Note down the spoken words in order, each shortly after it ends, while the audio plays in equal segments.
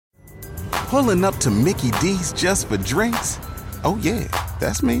Pulling up to Mickey D's just for drinks? Oh yeah,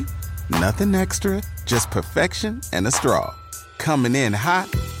 that's me. Nothing extra, just perfection and a straw. Coming in hot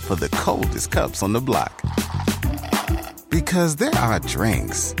for the coldest cups on the block. Because there are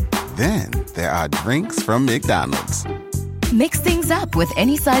drinks. Then there are drinks from McDonald's. Mix things up with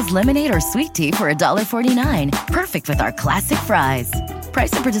any size lemonade or sweet tea for $1.49. Perfect with our classic fries.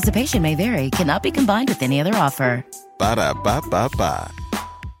 Price and participation may vary. Cannot be combined with any other offer. Ba-da-ba-ba-ba.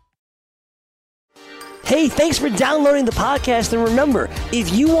 Hey, thanks for downloading the podcast. And remember,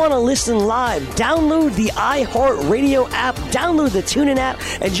 if you want to listen live, download the iHeartRadio app, download the TuneIn app,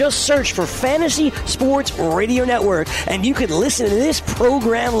 and just search for Fantasy Sports Radio Network, and you can listen to this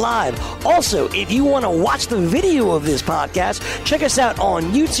program live. Also, if you want to watch the video of this podcast, check us out on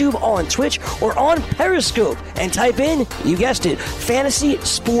YouTube, on Twitch, or on Periscope, and type in, you guessed it, Fantasy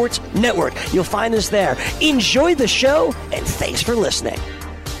Sports Network. You'll find us there. Enjoy the show, and thanks for listening.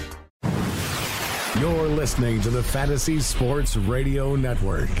 You're listening to the Fantasy Sports Radio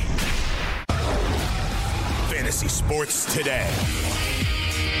Network. Fantasy Sports Today.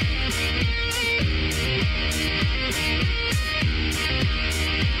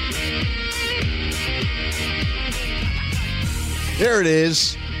 There it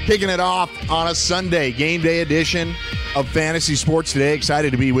is, kicking it off on a Sunday, game day edition of Fantasy Sports Today.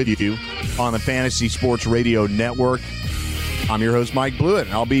 Excited to be with you on the Fantasy Sports Radio Network. I'm your host, Mike Blewett,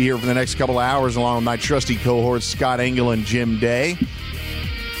 and I'll be here for the next couple of hours along with my trusty cohorts, Scott Engel and Jim Day.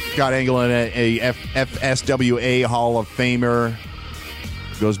 Scott Engel, a FSWA Hall of Famer,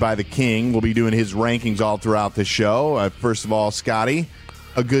 goes by the King. We'll be doing his rankings all throughout the show. First of all, Scotty,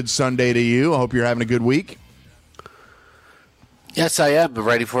 a good Sunday to you. I hope you're having a good week. Yes, I am.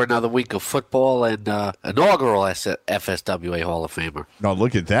 Ready for another week of football and inaugural FSWA Hall of Famer. No,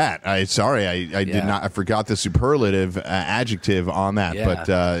 look at that. I did not. I forgot the superlative adjective on that, but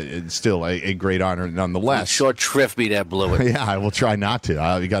it's still a great honor nonetheless. Short shrift me there, Blewett. Yeah, I will try not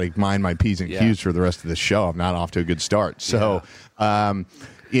to. You got to mind my P's and Q's for the rest of the show. I'm not off to a good start. So,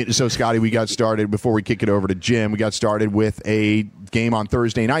 So, Scotty, we got started, before we kick it over to Jim, we got started with a game on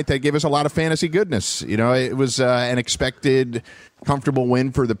Thursday night that gave us a lot of fantasy goodness. You know, it was an expected, comfortable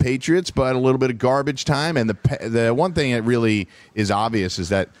win for the Patriots, but a little bit of garbage time. And the one thing that really is obvious is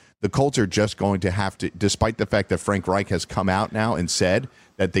that the Colts are just going to have to, despite the fact that Frank Reich has come out now and said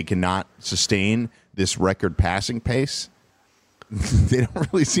that they cannot sustain this record passing pace, they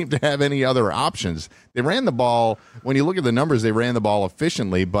don't really seem to have any other options. They ran the ball, when you look at the numbers, they ran the ball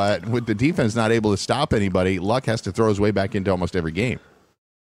efficiently, but with the defense not able to stop anybody, Luck has to throw his way back into almost every game.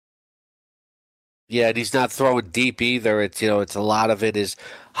 Yeah, and he's not throwing deep either. It's a lot of it is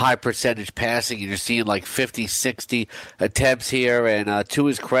high percentage passing, and you're seeing like 50, 60 attempts here. And to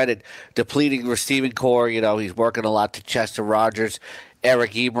his credit, depleting receiving core. He's working a lot to Chester Rogers,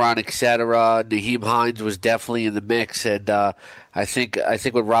 Eric Ebron, etc. Naheem Hines was definitely in the mix, and I think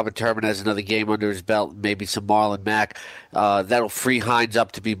when Robert Turbin has another game under his belt, maybe some Marlon Mack, that'll free Hines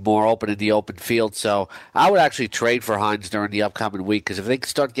up to be more open in the open field. So I would actually trade for Hines during the upcoming week, because if they can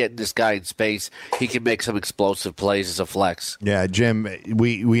start getting this guy in space, he can make some explosive plays as a flex. Yeah, Jim,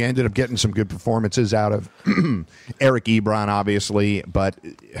 we ended up getting some good performances out of Eric Ebron, obviously, but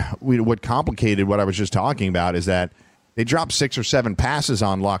what complicated what I was just talking about is that they dropped 6 or 7 passes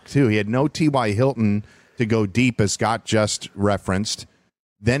on Luck, too. He had no T.Y. Hilton to go deep, as Scott just referenced.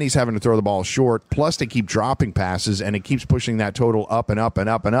 Then he's having to throw the ball short. Plus, they keep dropping passes, and it keeps pushing that total up and up and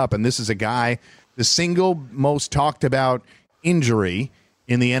up and up. And this is a guy, the single most talked about injury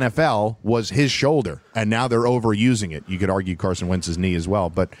in the NFL was his shoulder, and now they're overusing it. You could argue Carson Wentz's knee as well,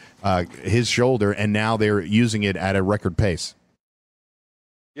 but his shoulder, and now they're using it at a record pace.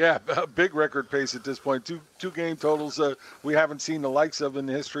 Yeah, a big record pace at this point. Two game totals we haven't seen the likes of in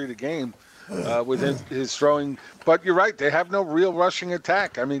the history of the game with his throwing. But you're right, they have no real rushing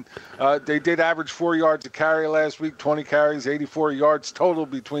attack. I mean, they did average 4 yards a carry last week, 20 carries, 84 yards total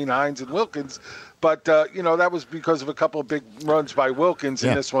between Hines and Wilkins. But, that was because of a couple of big runs by Wilkins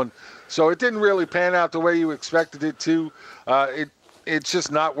in this one. So it didn't really pan out the way you expected it to. It's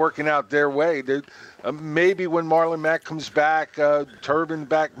just not working out their way. Maybe when Marlon Mack comes back, Turbin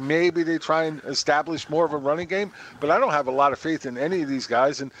back, maybe they try and establish more of a running game. But I don't have a lot of faith in any of these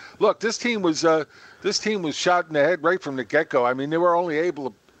guys. And look, this team was shot in the head right from the get-go. I mean, they were only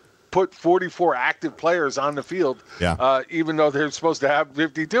able to put 44 active players on the field, even though they're supposed to have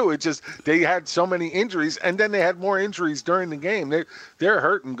 52. It's just they had so many injuries, and then they had more injuries during the game. They're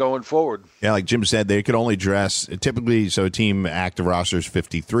hurting going forward. Yeah, like Jim said, they could only dress typically. So a team active roster is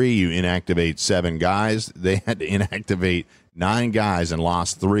 53. You inactivate 7 guys. They had to inactivate 9 guys and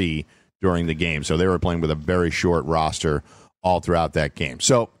lost 3 during the game. So they were playing with a very short roster all throughout that game.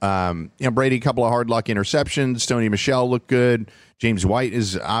 So, Brady, a couple of hard luck interceptions. Tony Michel looked good. James White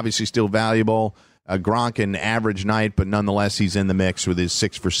is obviously still valuable. Gronk, an average night, but nonetheless, he's in the mix with his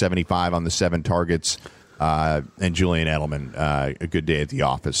 6 for 75 on the 7 targets. And Julian Edelman, a good day at the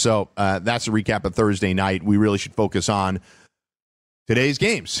office. So that's a recap of Thursday night. We really should focus on today's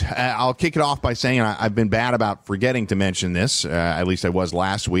games. I'll kick it off by saying I've been bad about forgetting to mention this. At least I was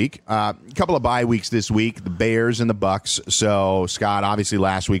last week. A couple of bye weeks this week, the Bears and the Bucks. So, Scott, obviously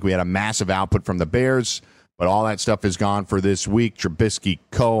last week we had a massive output from the Bears, but all that stuff is gone for this week. Trubisky,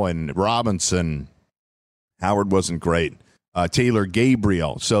 Cohen, Robinson. Howard wasn't great. Taylor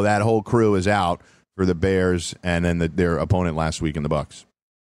Gabriel. So that whole crew is out for the Bears and then their opponent last week in the Bucks.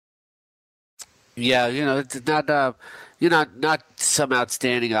 Yeah, it's not some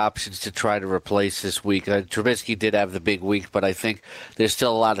outstanding options to try to replace this week. Trubisky did have the big week, but I think there's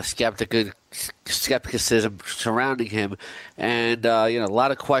still a lot of skepticism surrounding him, and a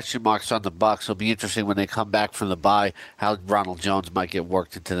lot of question marks on the Bucs. It'll be interesting when they come back from the bye how Ronald Jones might get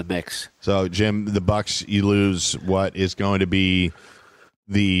worked into the mix. So, Jim, the Bucs, you lose what is going to be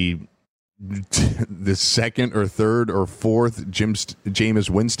the second or third or fourth Jameis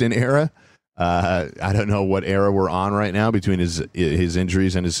Winston era. I don't know what era we're on right now between his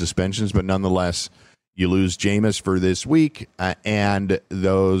injuries and his suspensions, but nonetheless, you lose Jameis for this week and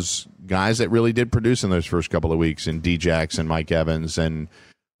those guys that really did produce in those first couple of weeks, and D. Jackson, Mike Evans, and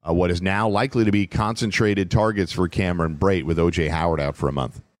what is now likely to be concentrated targets for Cameron Brate with O.J. Howard out for a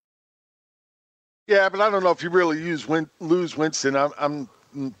month. Yeah, but I don't know if you really lose Winston. I'm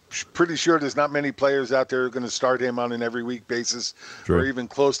pretty sure there's not many players out there who are going to start him on an every week basis. True. Or even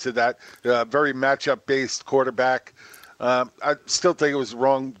close to that. Very matchup-based quarterback. I still think it was the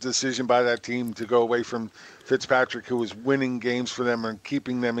wrong decision by that team to go away from Fitzpatrick, who was winning games for them and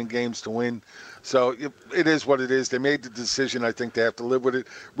keeping them in games to win. So it is what it is. They made the decision. I think they have to live with it.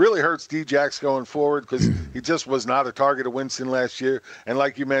 Really hurts D-Jax going forward because he just was not a target of Winston last year. And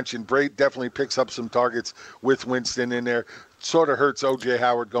like you mentioned, Brate definitely picks up some targets with Winston in there. Sort of hurts O.J.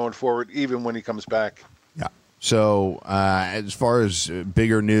 Howard going forward, even when he comes back. Yeah. So as far as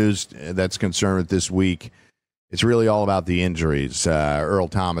bigger news that's concerned with this week, it's really all about the injuries. Earl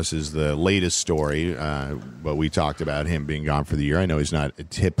Thomas is the latest story, but we talked about him being gone for the year. I know he's not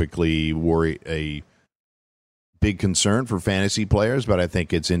typically a big concern for fantasy players, but I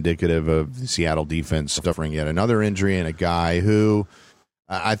think it's indicative of the Seattle defense suffering yet another injury and a guy who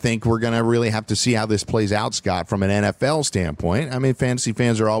I think we're going to really have to see how this plays out, Scott, from an NFL standpoint. I mean, fantasy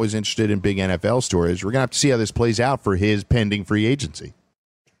fans are always interested in big NFL stories. We're going to have to see how this plays out for his pending free agency.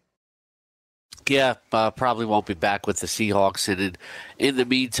 Yeah, probably won't be back with the Seahawks. And in the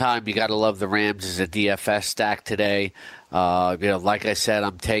meantime, you got to love the Rams as a DFS stack today. Like I said,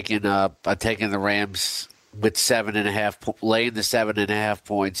 I'm taking the Rams with 7.5, laying the 7.5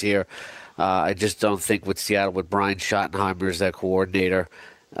 points here. I just don't think with Seattle, with Brian Schottenheimer as their coordinator,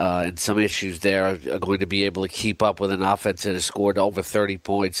 and some issues there, are going to be able to keep up with an offense that has scored over 30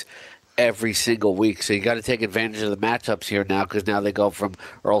 points every single week. So you got to take advantage of the matchups here now, because now they go from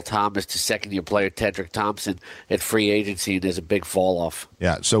Earl Thomas to second-year player Tedrick Thompson at free agency, and there's a big fall-off.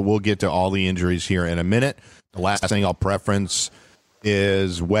 Yeah, so we'll get to all the injuries here in a minute. The last thing I'll preference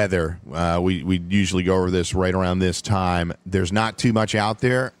is weather. We usually go over this right around this time. There's not too much out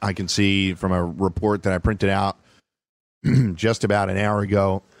there. I can see from a report that I printed out just about an hour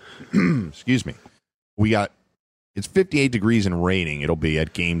ago. Excuse me. It's 58 degrees and raining. It'll be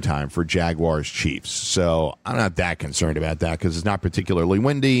at game time for Jaguars Chiefs. So I'm not that concerned about that because it's not particularly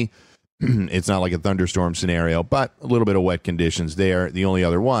windy. It's not like a thunderstorm scenario, but a little bit of wet conditions there. The only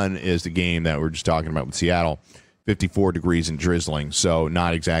other one is the game that we're just talking about with Seattle. 54 degrees and drizzling, so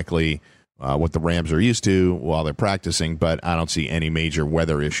not exactly what the Rams are used to while they're practicing, but I don't see any major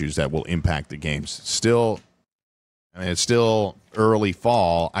weather issues that will impact the games. It's still early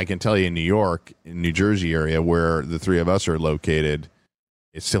fall. I can tell you in New York, in New Jersey area, where the three of us are located,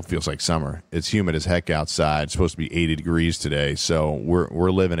 it still feels like summer. It's humid as heck outside. It's supposed to be 80 degrees today, so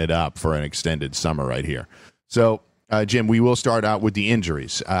we're living it up for an extended summer right here. So, Jim, we will start out with the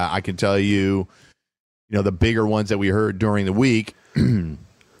injuries. I can tell you, the bigger ones that we heard during the week and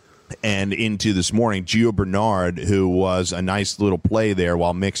into this morning, Gio Bernard, who was a nice little play there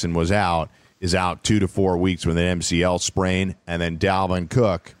while Mixon was out, is out 2 to 4 weeks with an MCL sprain. And then Dalvin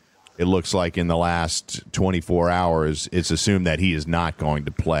Cook, it looks like in the last 24 hours, it's assumed that he is not going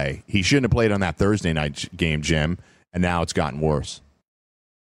to play. He shouldn't have played on that Thursday night game, Jim, and now it's gotten worse.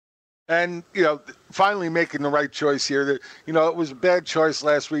 And, finally making the right choice here. It was a bad choice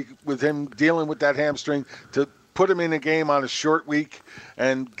last week with him dealing with that hamstring to put him in a game on a short week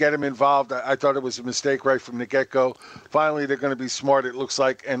and get him involved. I thought it was a mistake right from the get-go. Finally, they're going to be smart, it looks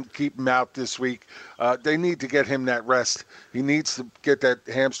like, and keep him out this week. They need to get him that rest. He needs to get that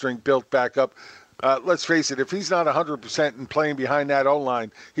hamstring built back up. Let's face it, if he's not 100% and playing behind that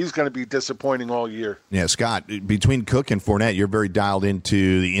O-line, he's going to be disappointing all year. Yeah, Scott, between Cook and Fournette, you're very dialed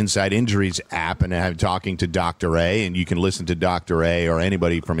into the Inside Injuries app and I'm talking to Dr. A, and you can listen to Dr. A or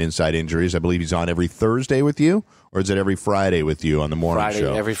anybody from Inside Injuries. I believe he's on every Thursday with you, or is it every Friday with you on the morning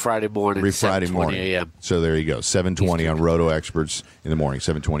show? Every Friday morning, every Friday morning. a.m. So there you go, 7:20 on Roto Experts in the morning,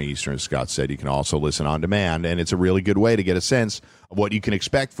 7:20 Eastern, as Scott said. You can also listen on demand, and it's a really good way to get a sense of what you can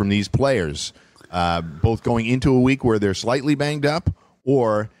expect from these players. Both going into a week where they're slightly banged up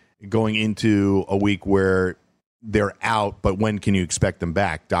or going into a week where they're out, but when can you expect them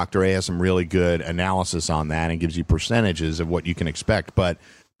back? Dr. A has some really good analysis on that and gives you percentages of what you can expect. But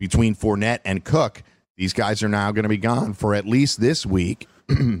between Fournette and Cook, these guys are now going to be gone for at least this week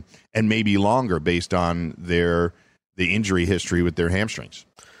and maybe longer based on the injury history with their hamstrings.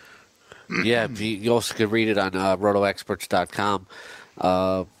 Yeah, you also can read it on rotoexperts.com.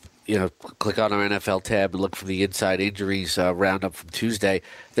 Click on our NFL tab and look for the Inside Injuries roundup from Tuesday.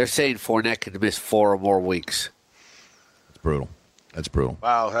 They're saying Fournette could miss 4 or more weeks. It's brutal. That's brutal.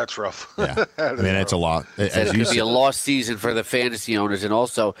 Wow, that's rough. Yeah, it's a lot. It's going to be a lost season for the fantasy owners. And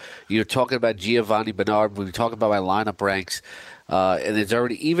also, you're talking about Giovanni Bernard. When we talk about my lineup ranks, and it's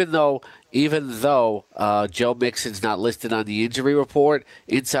already, even though Joe Mixon's not listed on the injury report,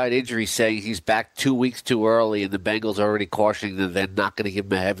 Inside Injury saying he's back 2 weeks too early, and the Bengals are already cautioning that they're not going to give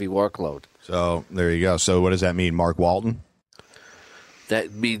him a heavy workload. So there you go. So what does that mean, Mark Walton?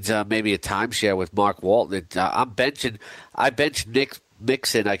 That means maybe a timeshare with Mark Walton. I benched Nick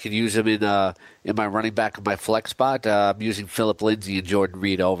Mixon. I could use him in my running back in my flex spot. I'm using Phillip Lindsay and Jordan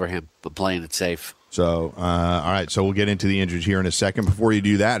Reed over him. I'm playing it safe. So, all right, so we'll get into the injuries here in a second. Before you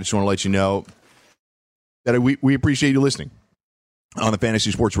do that, I just want to let you know that we appreciate you listening on the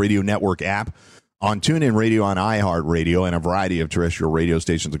Fantasy Sports Radio Network app, on TuneIn Radio, on iHeartRadio, and a variety of terrestrial radio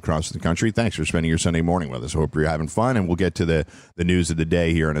stations across the country. Thanks for spending your Sunday morning with us. Hope you're having fun, and we'll get to the news of the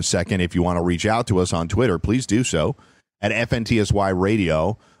day here in a second. If you want to reach out to us on Twitter, please do so at FNTSY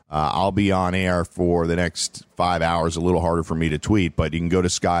Radio. I'll be on air for the next 5 hours. A little harder for me to tweet, but you can go to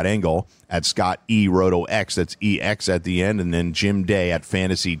Scott Engel at Scott E Roto X. That's EX at the end, and then Jim Day at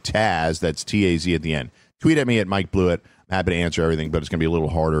Fantasy Taz. That's TAZ at the end. Tweet at me at Mike Blewett. I'm happy to answer everything, but it's going to be a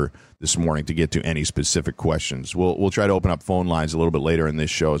little harder this morning to get to any specific questions. We'll try to open up phone lines a little bit later in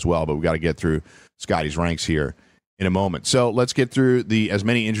this show as well, but we've got to get through Scotty's ranks here in a moment. So let's get through as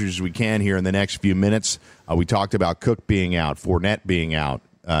many injuries as we can here in the next few minutes. We talked about Cook being out, Fournette being out,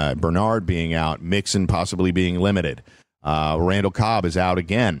 Bernard being out, Mixon possibly being limited. Randall Cobb is out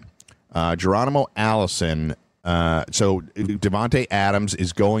again. Geronimo Allison. So Devontae Adams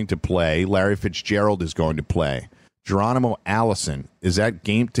is going to play. Larry Fitzgerald is going to play. Geronimo Allison, is that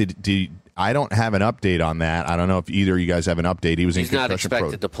game I don't have an update on that. I don't know if either of you guys have an update. He's not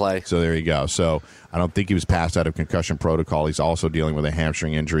expected to play. So there you go. So I don't think he was passed out of concussion protocol. He's also dealing with a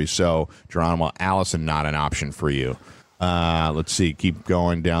hamstring injury. So Geronimo Allison, not an option for you. Let's see. Keep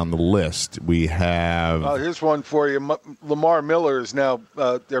going down the list. We have... here's one for you. Lamar Miller is now...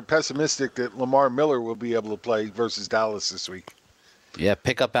 they're pessimistic that Lamar Miller will be able to play versus Dallas this week. Yeah,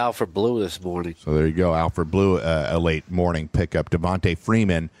 pick up Alfred Blue this morning. So there you go. Alfred Blue, a late morning pickup. Devontae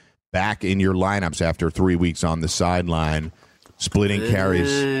Freeman back in your lineups after 3 weeks on the sideline, splitting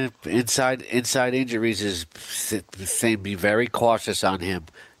carries. Inside injuries is saying be very cautious on him.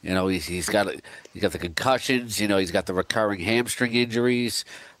 You know, he's got the concussions. You know, he's got the recurring hamstring injuries.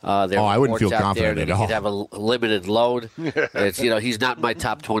 I wouldn't feel confident at all. He'd have a limited load. He's not in my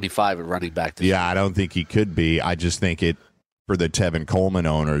top 25 at running back. I don't think he could be. I just think for the Tevin Coleman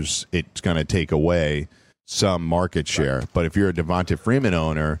owners, it's going to take away some market share. But if you're a Devonta Freeman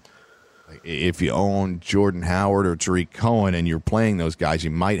owner, if you own Jordan Howard or Tariq Cohen and you're playing those guys,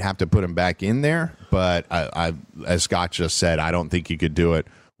 you might have to put them back in there. But as Scott just said, I don't think you could do it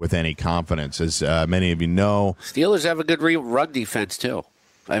with any confidence. As many of you know, Steelers have a good run defense too.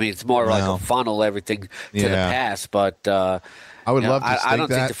 I mean, it's more like a funnel everything to the pass. But I would love to. I don't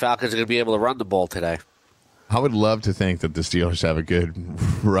think the Falcons are going to be able to run the ball today. I would love to think that the Steelers have a good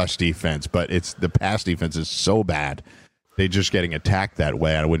rush defense, but the pass defense is so bad. They're just getting attacked that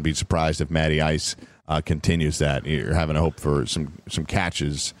way. I wouldn't be surprised if Matty Ice continues that. You're having to hope for some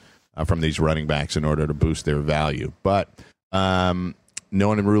catches from these running backs in order to boost their value. But no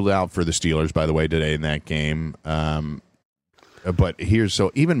one ruled out for the Steelers, by the way, today in that game. But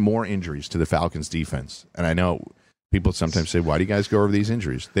even more injuries to the Falcons defense. And I know people sometimes say, why do you guys go over these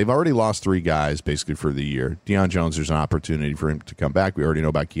injuries? They've already lost 3 guys basically for the year. Deion Jones, there's an opportunity for him to come back. We already know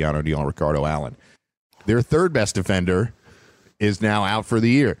about Keanu Neal and Ricardo Allen. Their third best defender is now out for the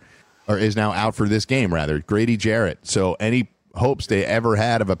year, or is now out for this game, rather, Grady Jarrett. So any hopes they ever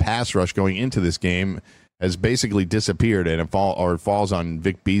had of a pass rush going into this game has basically disappeared, and it falls on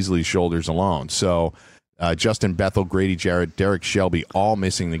Vic Beasley's shoulders alone. So Justin Bethel, Grady Jarrett, Derek Shelby all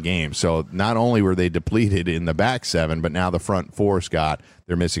missing the game. So not only were they depleted in the back 7, but now the front 4, Scott,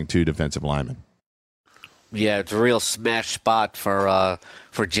 they're missing 2 defensive linemen. Yeah, it's a real smash spot for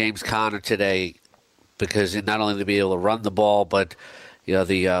James Conner today, because not only to be able to run the ball, but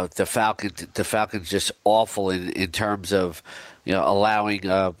the Falcons just awful in terms of allowing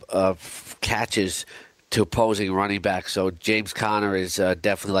catches to opposing running backs. So James Conner is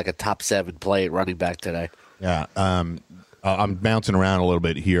definitely like a top 7 play at running back today. Yeah, I'm bouncing around a little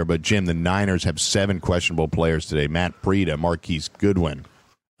bit here, but Jim, the Niners have 7 questionable players today. Matt Breida, Marquise Goodwin,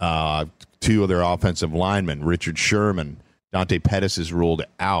 2 of their offensive linemen, Richard Sherman, Dante Pettis is ruled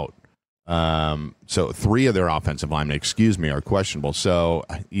out. So 3 of their offensive linemen, are questionable. So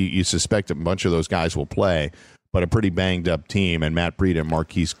you suspect a bunch of those guys will play, but a pretty banged-up team. And Matt Breida and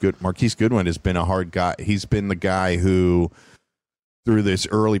Marquise Goodwin has been a hard guy. He's been the guy who, through this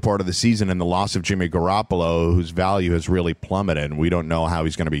early part of the season and the loss of Jimmy Garoppolo, whose value has really plummeted, and we don't know how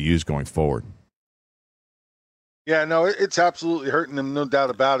he's going to be used going forward. Yeah, no, it's absolutely hurting them, no doubt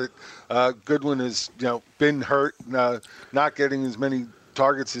about it. Goodwin has been hurt, not getting as many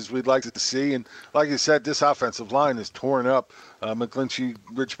targets as we'd like to see. And like you said, this offensive line is torn up. McGlinchey,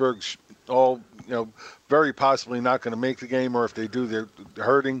 Richburg, all, very possibly not going to make the game, or if they do, they're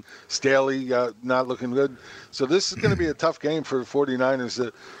hurting. Staley, not looking good. So this is going to be a tough game for the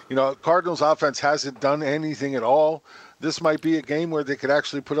 49ers. Cardinals offense hasn't done anything at all. This might be a game where they could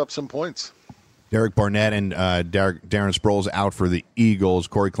actually put up some points. Derek Barnett and Darren Sproles out for the Eagles.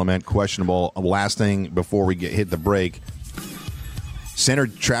 Corey Clement questionable. Last thing before we hit the break, center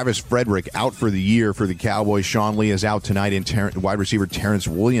Travis Frederick out for the year for the Cowboys. Sean Lee is out tonight, and wide receiver Terrence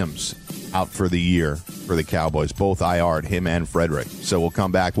Williams out for the year for the Cowboys. Both IR'd, him and Frederick. So we'll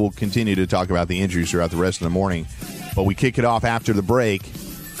come back. We'll continue to talk about the injuries throughout the rest of the morning. But we kick it off after the break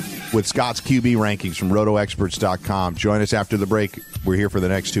with Scott's QB rankings from RotoExperts.com. Join us after the break. We're here for the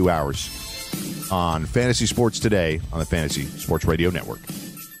next 2 hours on Fantasy Sports Today on the Fantasy Sports Radio Network.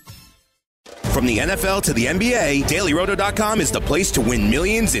 From the NFL to the NBA, DailyRoto.com is the place to win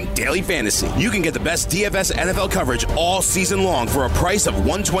millions in daily fantasy. You can get the best DFS NFL coverage all season long for a price of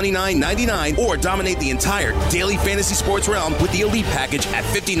 $129.99, or dominate the entire daily fantasy sports realm with the Elite Package at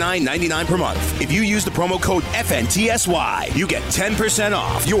 $59.99 per month. If you use the promo code FNTSY, you get 10%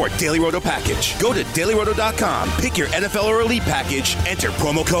 off your Daily Roto package. Go to DailyRoto.com, pick your NFL or Elite Package, enter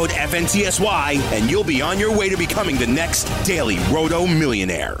promo code FNTSY, and you'll be on your way to becoming the next Daily Roto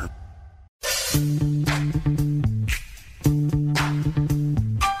millionaire.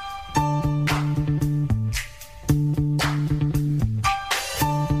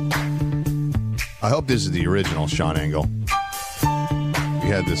 I hope this is the original Sean Engel. We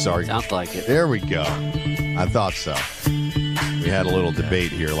had this argument. Sounds like it. There we go. I thought so. We had a little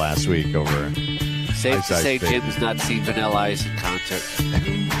debate here last week over. Safe to say Jim's not seen Vanilla Ice in concert.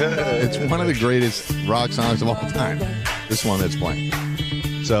 It's one of the greatest rock songs of all time. This one that's playing.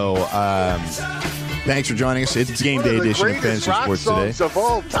 So, thanks for joining us. It's game day edition of Fantasy Sports Today. Songs of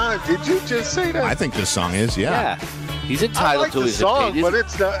all time. Did you just say that? I think this song is, yeah. He's entitled to his song, opinion. but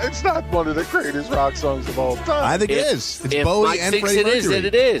it's not one of the greatest rock songs of all time. I think it is. It's if Bowie Mike and thinks Freddie it is, Mercury. then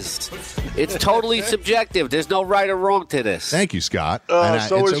it is. It's totally subjective. There's no right or wrong to this. Thank you, Scott.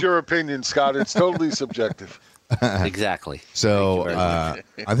 So is your opinion, Scott. It's totally subjective. Exactly. So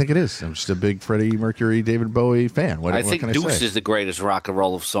I think it is. I'm just a big Freddie Mercury, David Bowie fan. What I think can I Deuce say? is the greatest rock and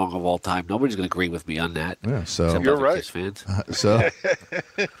roll song of all time. Nobody's going to agree with me on that. Yeah, so except you're other right. Kiss fans.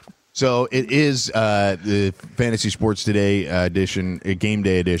 So it is the Fantasy Sports Today edition, game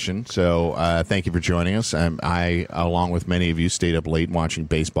day edition. So thank you for joining us. I, along with many of you, stayed up late watching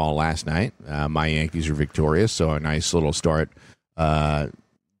baseball last night. My Yankees are victorious, so a nice little start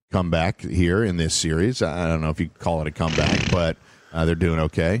comeback here in this series. I don't know if you call it a comeback, but they're doing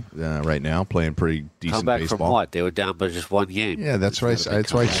okay right now, playing pretty decent Comeback baseball. from what? They were down by just one game. Yeah, that's right.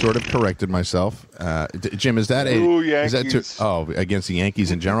 That's why I sort of corrected myself. Jim, is that against the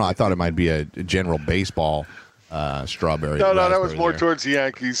Yankees in general? I thought it might be a general baseball strawberry. No, that was more towards the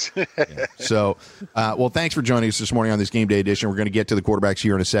Yankees. Yeah. So, well, thanks for joining us this morning on this game day edition. We're going to get to the quarterbacks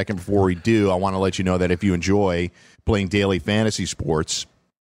here in a second. Before we do, I want to let you know that if you enjoy playing daily fantasy sports,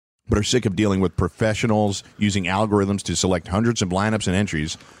 but are sick of dealing with professionals using algorithms to select hundreds of lineups and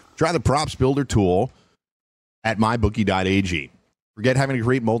entries, try the Props Builder tool at mybookie.ag. Forget having to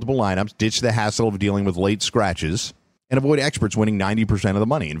create multiple lineups, ditch the hassle of dealing with late scratches, and avoid experts winning 90% of the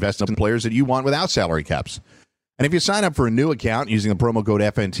money. Invest in players that you want without salary caps. And if you sign up for a new account using the promo code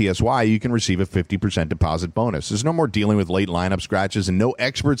FNTSY, you can receive a 50% deposit bonus. There's no more dealing with late lineup scratches and no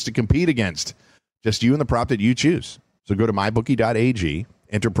experts to compete against. Just you and the prop that you choose. So go to mybookie.ag,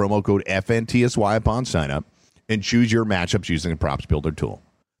 enter promo code FNTSY upon sign up, and choose your matchups using the props builder tool.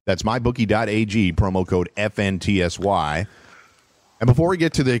 That's mybookie.ag, promo code FNTSY. And before we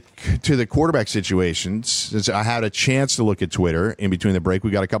get to the quarterback situations, since I had a chance to look at Twitter in between the break,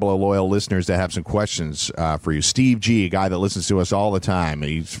 we got a couple of loyal listeners that have some questions for you. Steve G, a guy that listens to us all the time,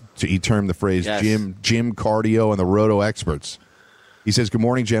 he termed the phrase Jim Cardio and the Roto experts. He says, "Good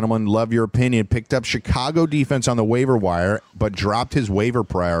morning, gentlemen. Love your opinion. Picked up Chicago defense on the waiver wire, but dropped his waiver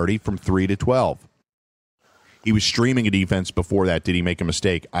priority from 3 to 12. He was streaming a defense before that. Did he make a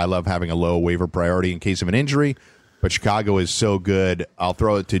mistake? I love having a low waiver priority in case of an injury, but Chicago is so good. I'll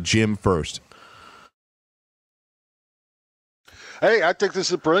throw it to Jim first." Hey, I think this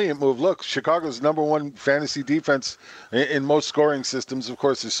is a brilliant move. Look, Chicago's number one fantasy defense in most scoring systems. Of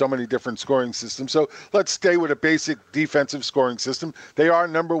course, there's so many different scoring systems. So let's stay with a basic defensive scoring system. They are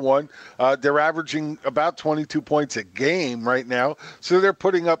number one. They're averaging about 22 points a game right now. So they're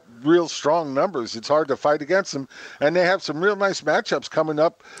putting up real strong numbers. It's hard to fight against them. And they have some real nice matchups coming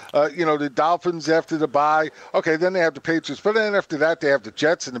up. The Dolphins after the bye. Okay, then they have the Patriots. But then after that, they have the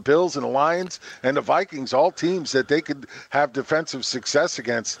Jets and the Bills and the Lions and the Vikings, all teams that they could have defensive success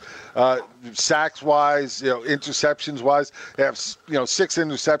against. Sacks-wise, interceptions-wise. They have, 6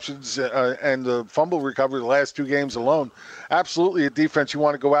 interceptions and the fumble recovery the last 2 games alone. Absolutely a defense you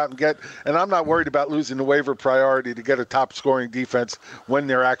want to go out and get. And I'm not worried about losing the waiver priority to get a top-scoring defense when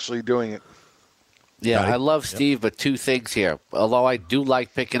they're actually doing it. Yeah, I love Steve, but 2 things here. Although I do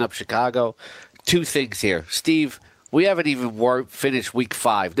like picking up Chicago, 2 things here. Steve, we haven't even finished week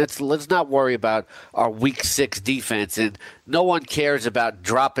 5. Let's not worry about our week 6 defense, and no one cares about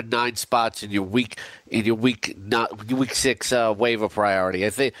dropping 9 spots in your week 6 waiver priority. I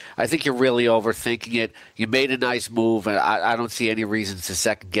think you're really overthinking it. You made a nice move, and I don't see any reasons to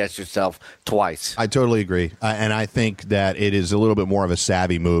second guess yourself twice. I totally agree, and I think that it is a little bit more of a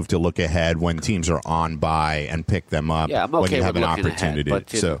savvy move to look ahead when teams are on bye and pick them up when you have an opportunity.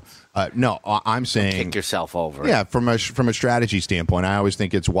 No, I'm saying kick yourself over. Yeah, from a strategy standpoint, I always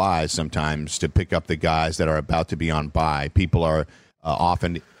think it's wise sometimes to pick up the guys that are about to be on bye. People are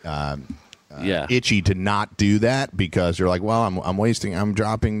often itchy to not do that because they're like, well, I'm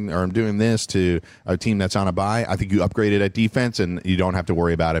dropping or I'm doing this to a team that's on a bye. I think you upgraded at defense and you don't have to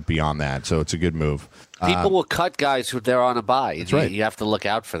worry about it beyond that. So it's a good move. People will cut guys who they're on a bye. That's right. You have to look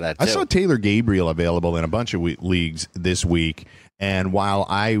out for that, too. I saw Taylor Gabriel available in a bunch of leagues this week. And while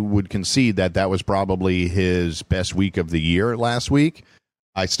I would concede that was probably his best week of the year last week,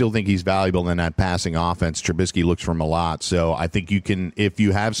 I still think he's valuable in that passing offense. Trubisky looks for him a lot. So I think you can, if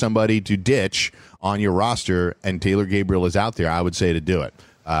you have somebody to ditch on your roster and Taylor Gabriel is out there, I would say to do it.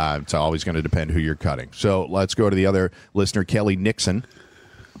 It's always going to depend who you're cutting. So let's go to the other listener, Kelly Nixon.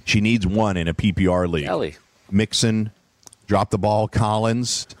 She needs one in a PPR league. Kelly. Mixon, drop the ball,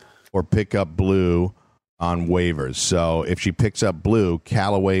 Collins, or pick up Blue on waivers. So if she picks up Blue,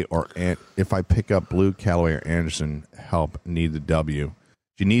 Callaway, if I pick up Blue, Callaway, or Anderson, need the W.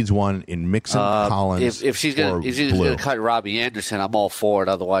 She needs one in Mixon, Collins, if she's going to cut Robbie Anderson, I'm all for it.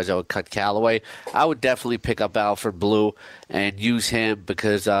 Otherwise, I would cut Callaway. I would definitely pick up Alfred Blue and use him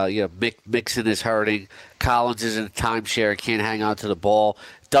because Mixon is hurting. Collins is in a timeshare, can't hang on to the ball.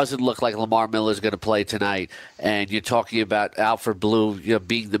 Doesn't look like Lamar Miller is going to play tonight. And you're talking about Alfred Blue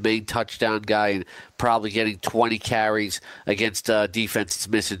being the main touchdown guy and probably getting 20 carries against defense that's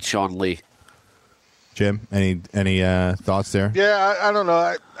missing Sean Lee. Jim, any thoughts there? Yeah, I don't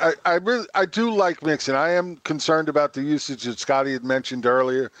know. I do like Mixon. I am concerned about the usage that Scotty had mentioned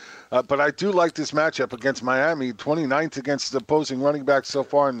earlier, but I do like this matchup against Miami. 29th against the opposing running backs so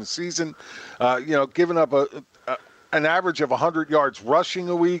far in the season. Giving up an average of 100 yards rushing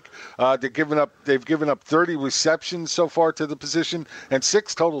a week. They've given up 30 receptions so far to the position and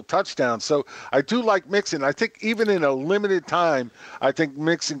 6 total touchdowns. So I do like Mixon. I think even in a limited time, I think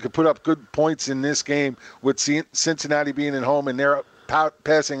Mixon could put up good points in this game with Cincinnati being at home and their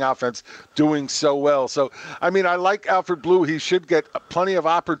passing offense doing so well. So, I like Alfred Blue. He should get plenty of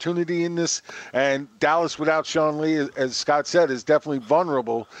opportunity in this. And Dallas without Sean Lee, as Scott said, is definitely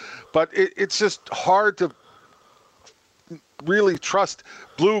vulnerable. But it's just hard to really trust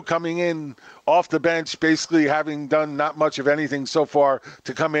Blue coming in off the bench, basically having done not much of anything so far,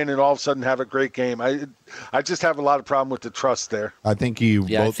 to come in and all of a sudden have a great game. I just have a lot of problem with the trust there. I think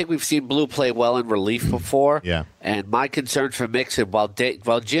I think we've seen Blue play well in relief before. Yeah. And my concern for Mixon, while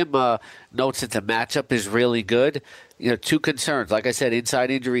Jim notes that the matchup is really good, two concerns. Like I said,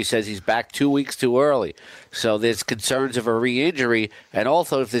 inside injury says he's back 2 weeks too early. So there's concerns of a re-injury. And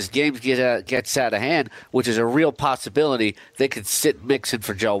also, if this game gets out of hand, which is a real possibility, they could sit Mixon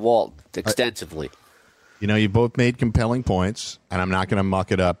for Joe Walton extensively. You both made compelling points, and I'm not going to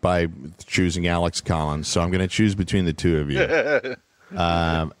muck it up by choosing Alex Collins. So I'm going to choose between the two of you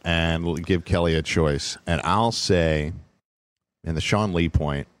and give Kelly a choice. And I'll say, and the Sean Lee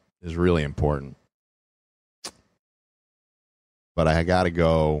point is really important, but I got to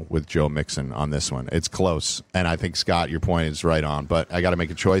go with Joe Mixon on this one. It's close, and I think, Scott, your point is right on, but I got to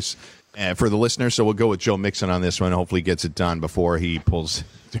make a choice for the listeners, so we'll go with Joe Mixon on this one. Hopefully gets it done before he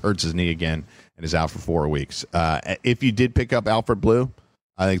hurts his knee again and is out for 4 weeks. If you did pick up Alfred Blue,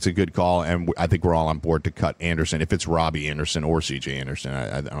 I think it's a good call, and I think we're all on board to cut Anderson. If it's Robbie Anderson or C.J. Anderson,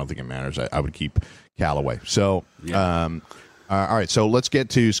 I don't think it matters. I would keep Callaway. So, all right, so let's get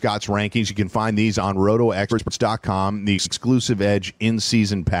to Scott's rankings. You can find these on RotoExperts.com, the exclusive Edge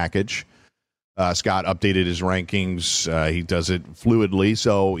in-season package. Scott updated his rankings. He does it fluidly,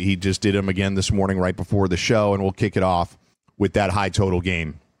 so he just did them again this morning right before the show, and we'll kick it off with that high-total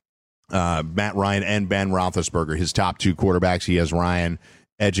game. Matt Ryan and Ben Roethlisberger, his top two quarterbacks. He has Ryan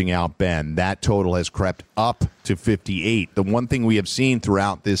edging out Ben. That total has crept up to 58. The one thing we have seen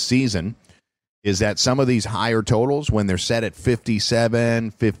throughout this season is that some of these higher totals, when they're set at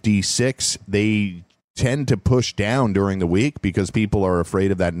 57, 56, they tend to push down during the week because people are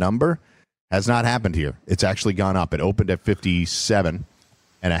afraid of that number. Has not happened here. It's actually gone up. It opened at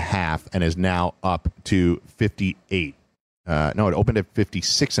 57.5 and is now up to 58. It opened at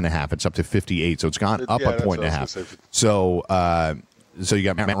 56.5. It's up to 58. So it's gone up a point and a half. So you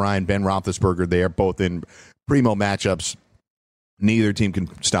got Matt Ryan, Ben Roethlisberger there, both in primo matchups. Neither team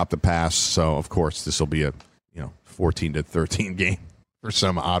can stop the pass, so of course this will be a 14-13 game for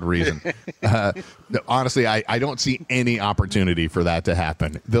some odd reason. Honestly, I don't see any opportunity for that to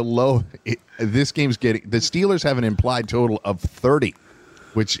happen. This game's getting the Steelers have an implied total of 30,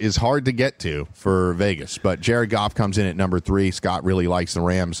 which is hard to get to for Vegas. But Jared Goff comes in at number 3. Scott really likes the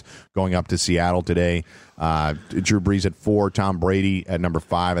Rams going up to Seattle today. Drew Brees at 4, Tom Brady at number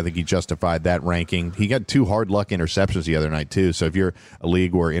 5. I think he justified that ranking. He got 2 hard luck interceptions the other night, too. So if you're a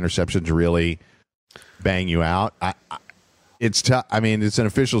league where interceptions really bang you out, it's tough. I mean, it's an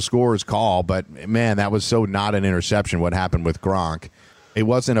official scorer's call, but, man, that was so not an interception, what happened with Gronk. It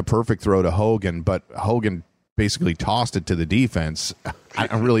wasn't a perfect throw to Hogan, but Hogan basically tossed it to the defense. I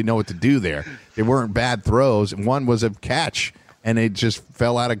don't really know what to do there. They weren't bad throws. One was a catch, and it just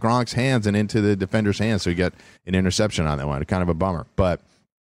fell out of Gronk's hands and into the defender's hands, so he got an interception on that one. Kind of a bummer. But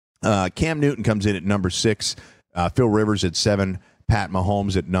Cam Newton comes in at number 6, Phil Rivers at 7, Pat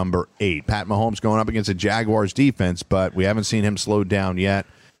Mahomes at number 8. Pat Mahomes going up against the Jaguars defense, but we haven't seen him slowed down yet.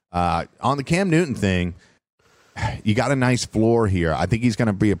 On the Cam Newton thing, you got a nice floor here. I think he's going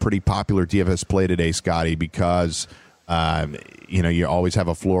to be a pretty popular DFS play today, Scotty, because you always have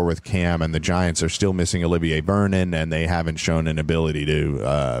a floor with Cam, and the Giants are still missing Olivier Vernon, and they haven't shown an ability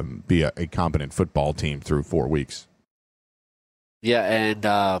to be a competent football team through 4 weeks. Yeah, and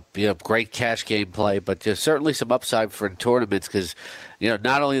great cash game play, but there's certainly some upside for tournaments because,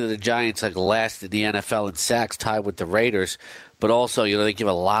 not only are the Giants last in the NFL in sacks, tied with the Raiders, but also they give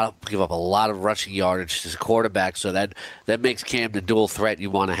up a lot of rushing yardage to the quarterback, so that makes Cam the dual threat you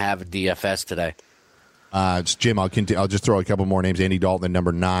want to have in DFS today. It's Jim. I'll just throw a couple more names. Andy Dalton at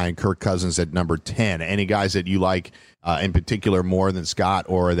number 9, Kirk Cousins at number 10. Any guys that you like in particular more than Scott,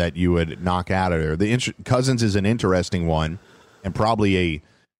 or that you would knock out of there? Cousins is an interesting one, and probably a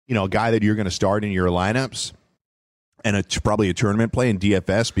guy that you're going to start in your lineups, and probably a tournament play in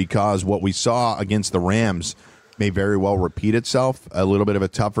DFS, because what we saw against the Rams may very well repeat itself. A little bit of a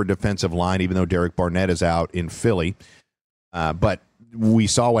tougher defensive line, even though Derek Barnett is out in Philly. But we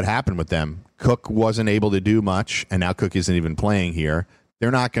saw what happened with them. Cook wasn't able to do much, and now Cook isn't even playing here. They're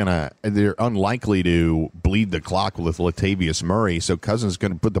unlikely to bleed the clock with Latavius Murray, so Cousins is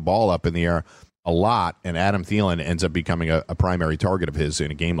going to put the ball up in the air a lot, and Adam Thielen ends up becoming a primary target of his in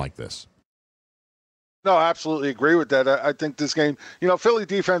a game like this. No, I absolutely agree with that. I think this game, Philly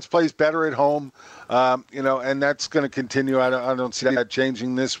defense plays better at home, and that's going to continue. I don't see that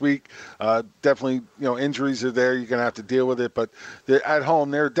changing this week. Definitely, injuries are there. You're going to have to deal with it. But at home,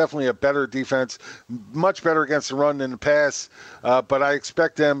 they're definitely a better defense, much better against the run than the pass. But I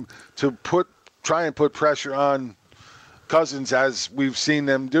expect them to try and put pressure on Cousins as we've seen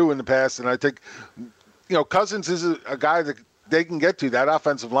them do in the past. And I think, Cousins is a guy that they can get to. That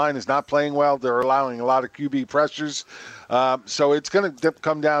offensive line is not playing well. They're allowing a lot of QB pressures. So it's going to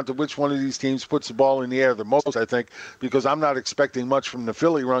come down to which one of these teams puts the ball in the air the most, I think, because I'm not expecting much from the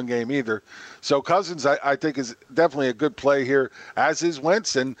Philly run game either. So Cousins, I think, is definitely a good play here, as is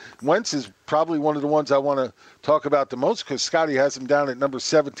Wentz. And Wentz is probably one of the ones I want to talk about the most because Scotty has him down at number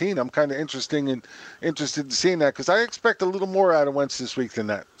 17. I'm kind of interested in seeing that because I expect a little more out of Wentz this week than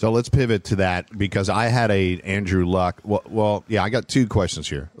that. So let's pivot to that because I had a Andrew Luck. Well, I got two questions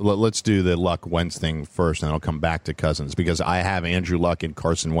here. Let's do the Luck Wentz thing first, and then I'll come back to Cousins because I have Andrew Luck and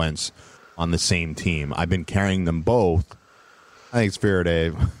Carson Wentz on the same team. I've been carrying them both. I think it's fair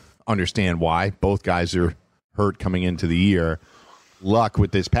to understand why. Both guys are hurt coming into the year. Luck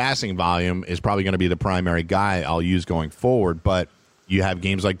with this passing volume is probably going to be the primary guy I'll use going forward, but you have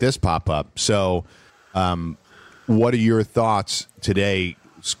games like this pop up. So what are your thoughts today,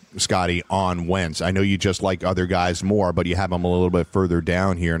 Scotty, on Wentz? I know you just like other guys more, but you have him a little bit further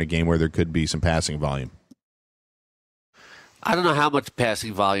down here in a game where there could be some passing volume. I don't know how much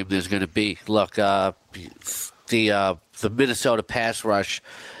passing volume there's going to be. Look, the Minnesota pass rush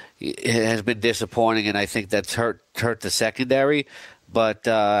has been disappointing, and I think that's hurt the secondary. But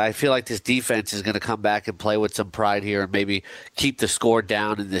I feel like this defense is going to come back and play with some pride here and maybe keep the score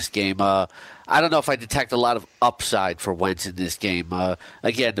down in this game. I don't know if I detect a lot of upside for Wentz in this game.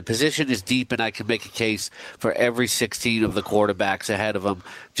 Again, the position is deep, and I can make a case for every 16 of the quarterbacks ahead of him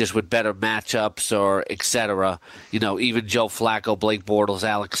just with better matchups or et cetera. Even Joe Flacco, Blake Bortles,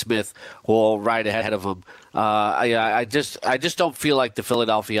 Alex Smith, all right ahead of him. I just don't feel like the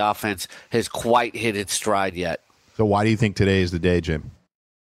Philadelphia offense has quite hit its stride yet. So why do you think today is the day, Jim?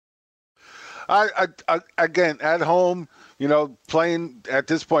 I again, at home, playing at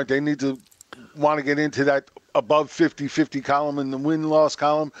this point, they need to want to get into that above 50-50 column in the win-loss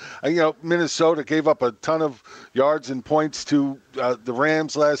column. Minnesota gave up a ton of yards and points to the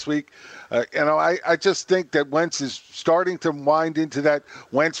Rams last week. I just think that Wentz is starting to wind into that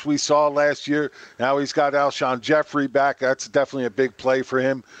Wentz we saw last year. Now he's got Alshon Jeffrey back. That's definitely a big play for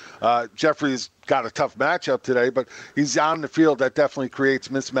him. Jeffrey's got a tough matchup today, but he's on the field. That definitely creates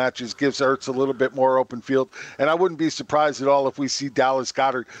mismatches, gives Ertz a little bit more open field. And I wouldn't be surprised at all if we see Dallas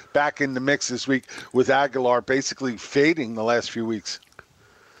Goedert back in the mix this week with Aguilar basically fading the last few weeks.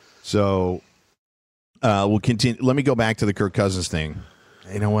 So we'll continue. Let me go back to the Kirk Cousins thing.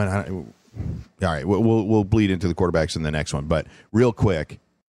 You know what? All right, we'll bleed into the quarterbacks in the next one. But real quick,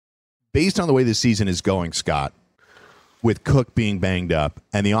 based on the way this season is going, Scott, with Cook being banged up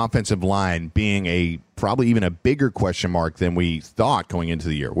and the offensive line being probably even a bigger question mark than we thought going into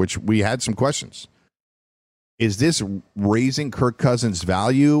the year, which we had some questions. Is this raising Kirk Cousins'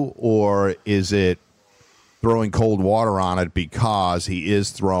 value, or is it throwing cold water on it because he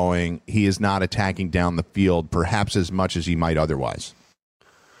is not attacking down the field perhaps as much as he might otherwise?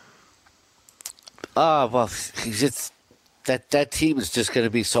 Well, that team is just going to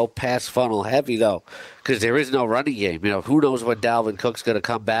be so pass funnel heavy, though, because there is no running game. Who knows when Dalvin Cook's going to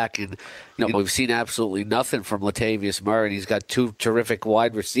come back? And we've seen absolutely nothing from Latavius Murray. He's got two terrific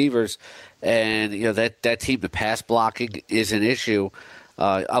wide receivers, and that team, the pass blocking is an issue.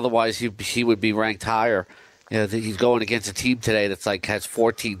 Otherwise, he would be ranked higher. He's going against a team today that's has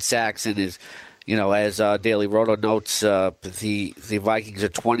 14 sacks and is. As Daily Roto notes, the Vikings are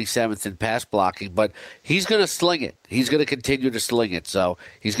 27th in pass blocking, but he's going to sling it. He's going to continue to sling it, so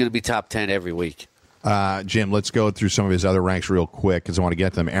he's going to be top 10 every week. Jim, let's go through some of his other ranks real quick because I want to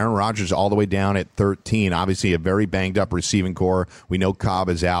get to them. Aaron Rodgers all the way down at 13. Obviously, a very banged-up receiving core. We know Cobb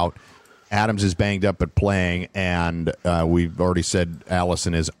is out. Adams is banged up but playing, and we've already said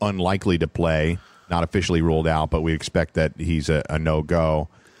Allison is unlikely to play, not officially ruled out, but we expect that he's a no-go.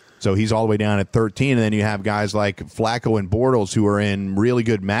 So he's all the way down at 13, and then you have guys like Flacco and Bortles who are in really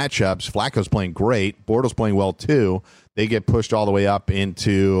good matchups. Flacco's playing great. Bortles playing well, too. They get pushed all the way up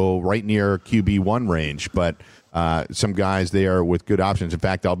into right near QB1 range, but some guys there with good options. In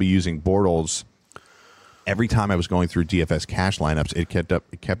fact, I'll be using Bortles every time I was going through DFS cash lineups.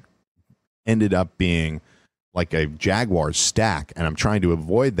 It ended up being like a Jaguars stack, and I'm trying to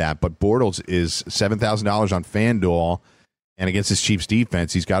avoid that, but Bortles is $7,000 on FanDuel. And against this Chiefs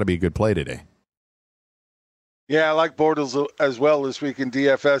defense, he's got to be a good play today. Yeah, I like Bortles as well this week in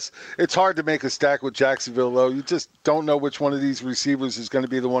DFS. It's hard to make a stack with Jacksonville, though. You just don't know which one of these receivers is going to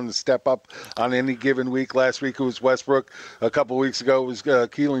be the one to step up on any given week. Last week it was Westbrook. A couple of weeks ago it was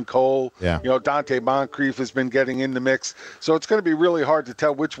Keelan Cole. Yeah. Dante Moncrief has been getting in the mix. So it's going to be really hard to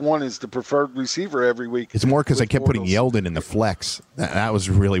tell which one is the preferred receiver every week. It's more because I kept putting Yeldon in the flex. That was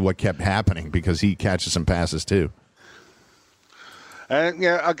really what kept happening because he catches some passes too. And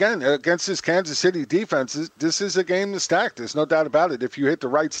again, against this Kansas City defense, this is a game to stack. There's no doubt about it. If you hit the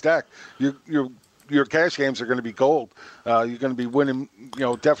right stack, your cash games are going to be gold. You're going to be winning,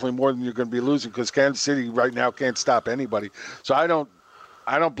 definitely more than you're going to be losing, because Kansas City right now can't stop anybody. So I don't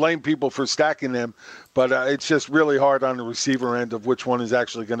blame people for stacking them, but it's just really hard on the receiver end of which one is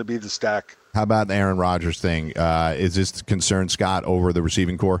actually going to be the stack. How about the Aaron Rodgers thing? Is this concern, Scott, over the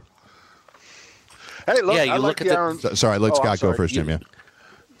receiving core? Hey, look, you look at Sorry, let Scott go first, Jim.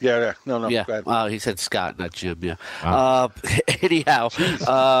 Yeah. No. Yeah. Go ahead. He said Scott, not Jim. Yeah. Anyhow.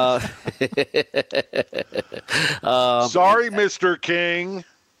 Sorry, Mr. King.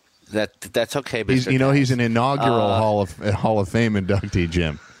 That's okay, Mr. He's an inaugural Hall of Fame inductee,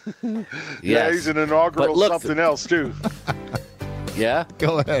 Jim. Yeah, he's an inaugural something else too. Yeah,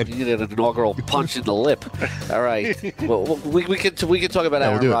 go ahead. You get an inaugural punch in the lip. All right. Well, we can talk about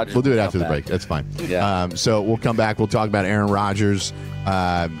Aaron Rodgers. We'll do it after the break. That's fine. Yeah. So we'll come back. We'll talk about Aaron Rodgers,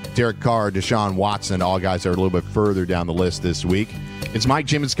 Derek Carr, Deshaun Watson, all guys that are a little bit further down the list this week. It's Mike,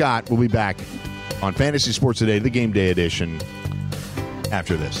 Jim, and Scott. We'll be back on Fantasy Sports Today, the Game Day edition,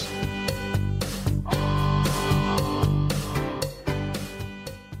 after this.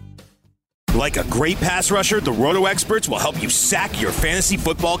 Like a great pass rusher, the Roto Experts will help you sack your fantasy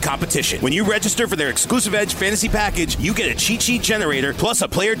football competition. When you register for their exclusive Edge fantasy package, you get a cheat sheet generator plus a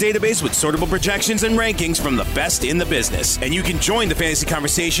player database with sortable projections and rankings from the best in the business. And you can join the fantasy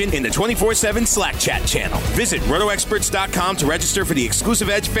conversation in the 24/7 Slack chat channel. Visit RotoExperts.com to register for the exclusive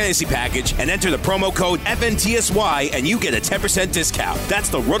Edge fantasy package and enter the promo code FNTSY and you get a 10% discount. That's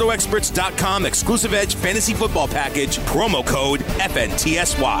the RotoExperts.com exclusive Edge fantasy football package, promo code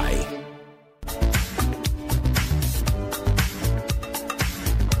FNTSY.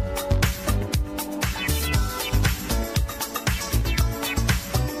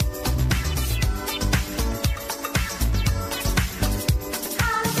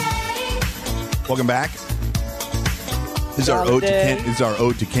 Welcome back. This is our ode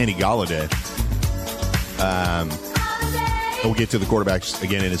to Kenny Golladay. We'll get to the quarterbacks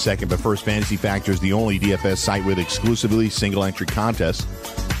again in a second, but first, Fantasy Factor is the only DFS site with exclusively single-entry contests.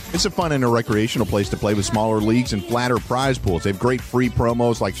 It's a fun and a recreational place to play with smaller leagues and flatter prize pools. They have great free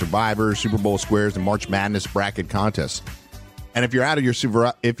promos like Survivor, Super Bowl Squares, and March Madness bracket contests. And if you're out of your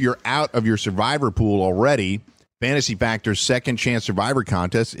Survivor pool already, Fantasy Factor's Second Chance Survivor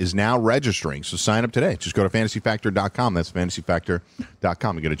Contest is now registering. So sign up today. Just go to fantasyfactor.com. That's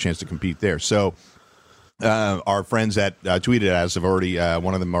fantasyfactor.com and get a chance to compete there. So our friends that tweeted at us have already,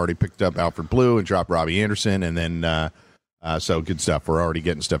 one of them already picked up Alfred Blue and dropped Robbie Anderson. And then, so good stuff. We're already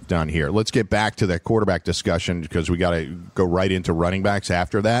getting stuff done here. Let's get back to that quarterback discussion because we got to go right into running backs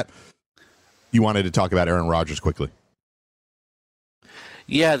after that. You wanted to talk about Aaron Rodgers quickly.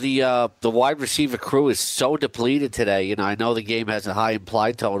 Yeah, the wide receiver crew is so depleted today. I know the game has a high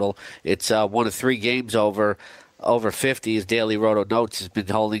implied total. It's one of 3 games over 50. As Daily Roto notes, has been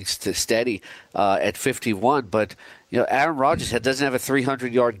holding steady at 51. But Aaron Rodgers doesn't have a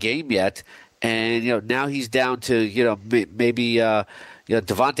 300-yard game yet, and now he's down to maybe.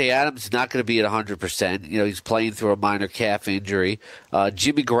 Devontae Adams is not going to be at 100%. He's playing through a minor calf injury.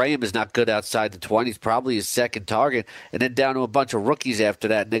 Jimmy Graham is not good outside the 20s, probably his second target. And then down to a bunch of rookies after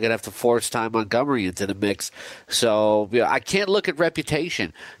that, and they're going to have to force Ty Montgomery into the mix. So I can't look at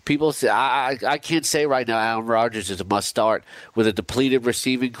reputation. People say I can't say right now Aaron Rodgers is a must-start with a depleted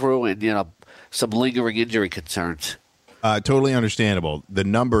receiving crew and some lingering injury concerns. Totally understandable. The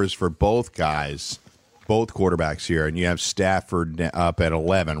numbers for both guys. Both quarterbacks here, and you have Stafford up at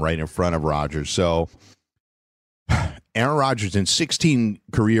 11 right in front of Rodgers. So Aaron Rodgers in 16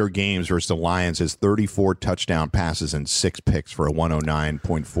 career games versus the Lions has 34 touchdown passes and 6 picks for a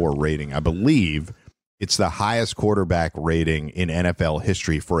 109.4 rating. I believe it's the highest quarterback rating in NFL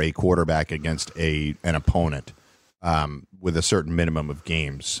history for a quarterback against an opponent with a certain minimum of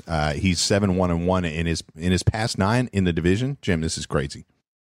games. He's 7-1-1 in his past 9 in the division. Jim, this is crazy.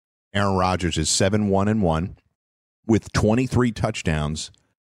 Aaron Rodgers is 7-1-1 with 23 touchdowns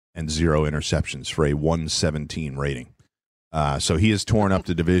and 0 interceptions for a 117 rating. So he has torn up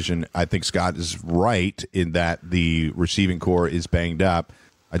the division. I think Scott is right in that the receiving core is banged up.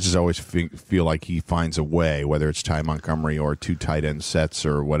 I just always feel like he finds a way, whether it's Ty Montgomery or 2 tight end sets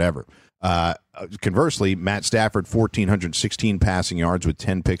or whatever. Conversely, Matt Stafford, 1,416 passing yards with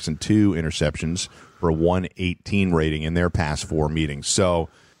 10 picks and 2 interceptions for a 118 rating in their past 4 meetings. So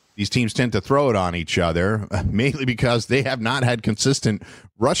these teams tend to throw it on each other, mainly because they have not had consistent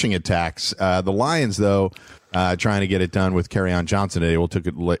rushing attacks. The Lions, though, trying to get it done with Kerryon Johnson today. We'll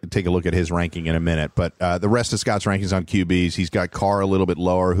take a look at his ranking in a minute. But the rest of Scott's rankings on QBs, he's got Carr a little bit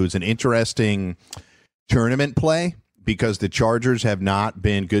lower, who's an interesting tournament play because the Chargers have not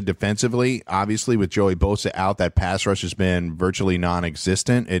been good defensively. Obviously, with Joey Bosa out, that pass rush has been virtually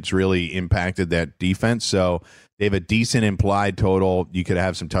non-existent. It's really impacted that defense. So they have a decent implied total. You could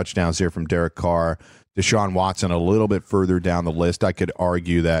have some touchdowns here from Derek Carr. Deshaun Watson a little bit further down the list. I could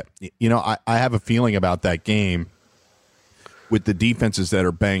argue that, I have a feeling about that game with the defenses that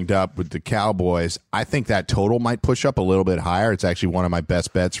are banged up with the Cowboys. I think that total might push up a little bit higher. It's actually one of my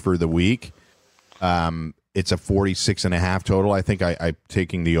best bets for the week. It's a 46.5 total. I think I'm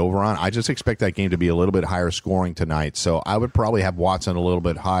taking the over on. I just expect that game to be a little bit higher scoring tonight. So I would probably have Watson a little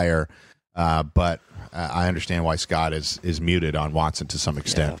bit higher, but I understand why Scott is muted on Watson to some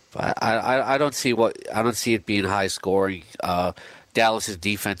extent. Yeah, I don't see it being high scoring. Dallas's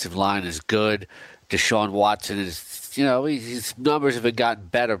defensive line is good. Deshaun Watson is, his numbers have gotten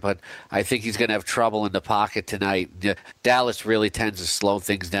better, but I think he's going to have trouble in the pocket tonight. Dallas really tends to slow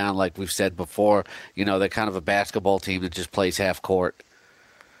things down, like we've said before. They're kind of a basketball team that just plays half court.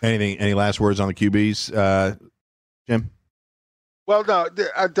 Any last words on the QBs, Jim? Well, no,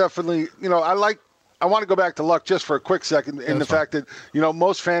 I definitely, I want to go back to Luck just for a quick second in the fact that,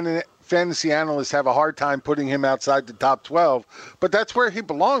 most fantasy analysts have a hard time putting him outside the top 12, but that's where he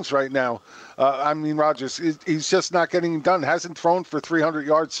belongs right now. Rodgers, he's just not getting done. Hasn't thrown for 300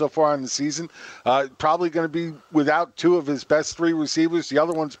 yards so far in the season. Probably going to be without two of his best three receivers. The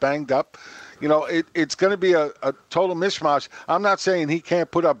other one's banged up. It's going to be a total mishmash. I'm not saying he can't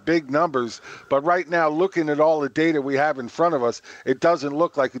put up big numbers, but right now, looking at all the data we have in front of us, it doesn't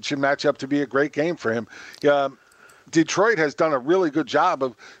look like it should match up to be a great game for him. Detroit has done a really good job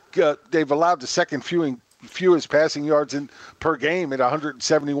of they've allowed the second fewest passing yards per game at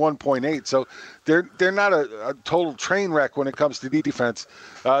 171.8. So they're not a total train wreck when it comes to defense.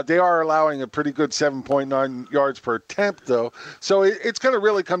 They are allowing a pretty good 7.9 yards per attempt, though. So it's going to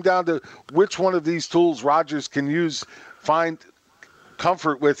really come down to which one of these tools Rodgers can find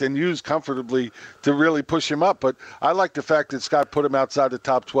comfort with and use comfortably to really push him up. But I like the fact that Scott put him outside the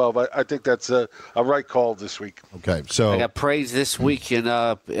top 12. I think that's a right call this week. Okay, so I got praise this week, and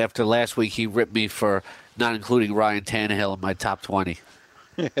after last week, he ripped me for not including Ryan Tannehill in my top 20.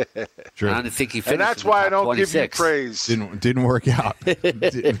 True. I didn't think he finished. And that's why I don't 26. give you praise. Didn't work out.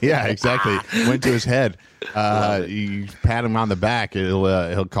 Yeah, exactly. Went to his head. You pat him on the back,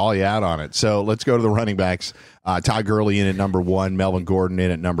 he'll call you out on it. So let's go to the running backs. Todd Gurley in at number 1, Melvin Gordon in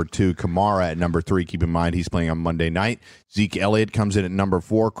at number 2, Kamara at number 3. Keep in mind he's playing on Monday night. Zeke Elliott comes in at number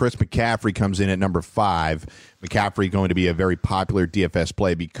 4. Chris McCaffrey comes in at number 5. McCaffrey going to be a very popular DFS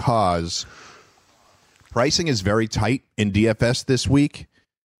play because pricing is very tight in DFS this week,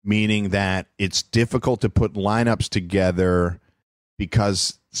 meaning that it's difficult to put lineups together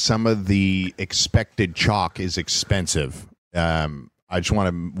because some of the expected chalk is expensive. I just want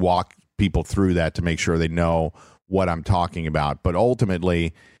to walk people through that to make sure they know what I'm talking about. But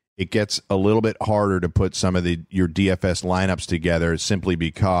ultimately, it gets a little bit harder to put some of your DFS lineups together simply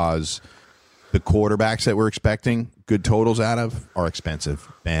because the quarterbacks that we're expecting good totals out of are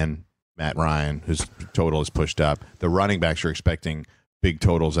expensive. Matt Ryan, whose total is pushed up. The running backs you're expecting big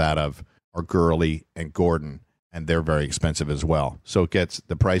totals out of are Gurley and Gordon, and they're very expensive as well. So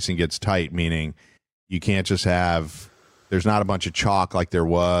the pricing gets tight, meaning you can't just there's not a bunch of chalk like there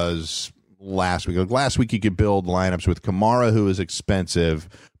was last week. Last week you could build lineups with Kamara, who is expensive,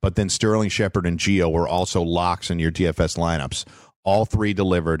 but then Sterling Shepard and Gio were also locks in your DFS lineups. All three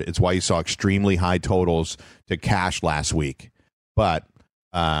delivered. It's why you saw extremely high totals to cash last week. But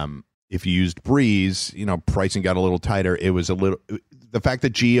if you used Breeze, pricing got a little tighter. It was the fact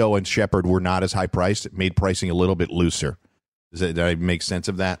that Gio and Shepard were not as high priced made pricing a little bit looser. Did I make sense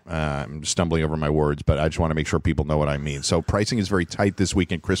of that? I'm stumbling over my words, but I just want to make sure people know what I mean. So pricing is very tight this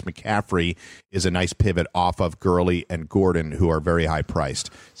week, and Chris McCaffrey is a nice pivot off of Gurley and Gordon, who are very high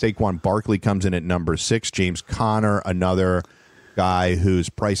priced. Saquon Barkley comes in at number 6. James Conner, another guy whose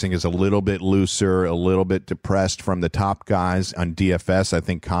pricing is a little bit looser, a little bit depressed from the top guys on DFS. I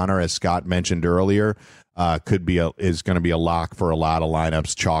think Conner, as Scott mentioned earlier, is going to be a lock for a lot of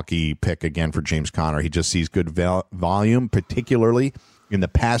lineups. Chalky pick again for James Conner. He just sees good volume, particularly in the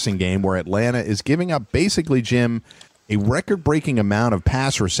passing game, where Atlanta is giving up basically, Jim, a record-breaking amount of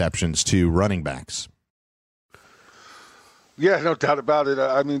pass receptions to running backs. Yeah, no doubt about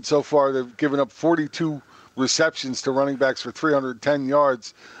it. So far they've given up 42 receptions to running backs for 310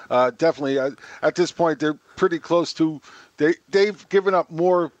 yards. Definitely, at this point, they're pretty close to. They've given up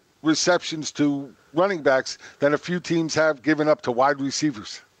more receptions to running backs than a few teams have given up to wide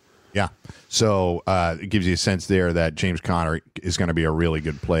receivers. Yeah. So it gives you a sense there that James Conner is going to be a really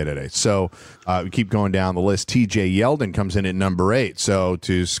good play today. So we keep going down the list. TJ Yeldon comes in at number 8. So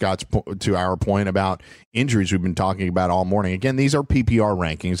to our point about injuries we've been talking about all morning. Again, these are PPR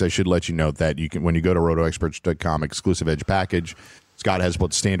rankings. I should let you know that you can, when you go to rotoexperts.com exclusive edge package, Scott has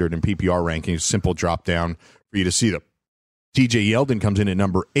both standard and PPR rankings, simple drop down for you to see them. TJ Yeldon comes in at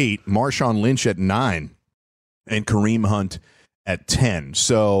number 8, Marshawn Lynch at 9, and Kareem Hunt at 10.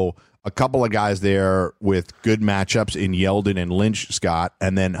 So a couple of guys there with good matchups in Yeldon and Lynch, Scott,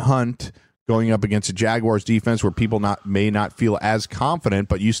 and then Hunt going up against a Jaguars defense where people may not feel as confident,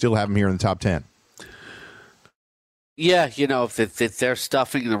 but you still have him here in the top 10. Yeah, if they're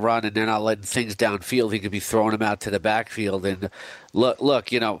stuffing the run and they're not letting things downfield, he could be throwing them out to the backfield. And look,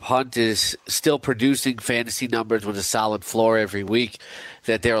 Hunt is still producing fantasy numbers with a solid floor every week,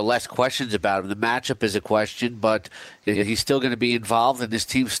 that there are less questions about him. The matchup is a question, but he's still going to be involved, and this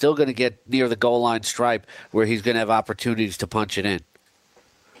team's still going to get near the goal line stripe where he's going to have opportunities to punch it in.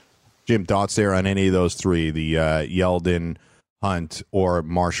 Jim, thoughts there on any of those three, the Yeldon, Hunt, or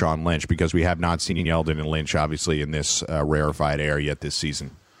Marshawn Lynch, because we have not seen Yeldon and Lynch, obviously, in this rarefied air yet this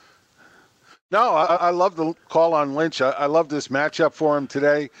season. No, I love the call on Lynch. I love this matchup for him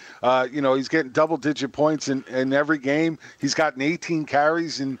today. He's getting double-digit points in every game. He's gotten 18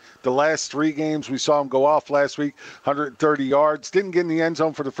 carries in the last 3 games. We saw him go off last week, 130 yards. Didn't get in the end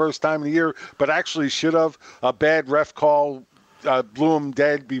zone for the first time in the year, but actually should have. A bad ref call blew him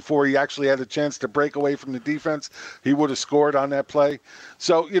dead before he actually had a chance to break away from the defense. He would have scored on that play.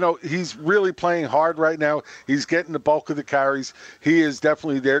 So, he's really playing hard right now. He's getting the bulk of the carries. He is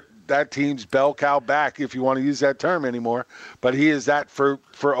definitely that team's bell cow back, if you want to use that term anymore. But he is that for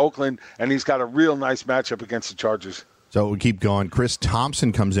Oakland, and he's got a real nice matchup against the Chargers. So we keep going. Chris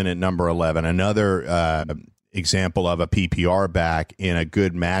Thompson comes in at number 11, another example of a PPR back in a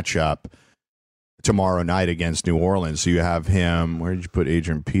good matchup tomorrow night against New Orleans. So you have him. Where did you put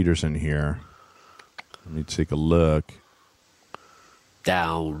Adrian Peterson here? Let me take a look.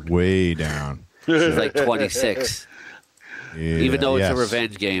 Down. Way down. He's like 26. Yeah, even though it's a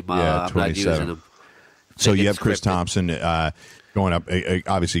revenge game, I'm not using him. So you have Chris Thompson going up,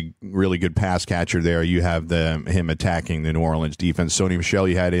 obviously really good pass catcher there. You have him attacking the New Orleans defense. Sony Michel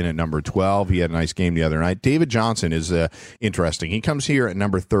you had in at number 12. He had a nice game the other night. David Johnson is interesting. He comes here at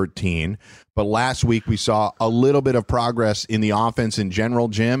number 13, but last week we saw a little bit of progress in the offense in general,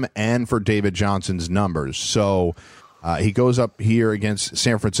 Jim, and for David Johnson's numbers. So he goes up here against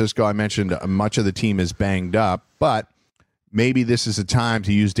San Francisco. I mentioned much of the team is banged up, but maybe this is a time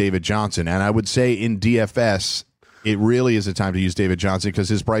to use David Johnson. And I would say in DFS, it really is a time to use David Johnson because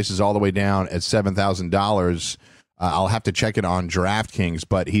his price is all the way down at $7,000. I'll have to check it on DraftKings,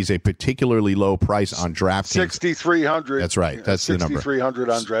 but he's a particularly low price on DraftKings. $6,300. That's right. That's the number.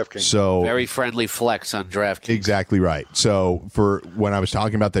 $6,300 on DraftKings. So very friendly flex on DraftKings. Exactly right. So for when I was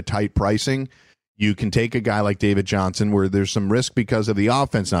talking about the tight pricing, you can take a guy like David Johnson where there's some risk because of the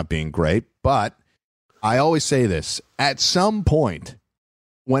offense not being great, but I always say this, at some point,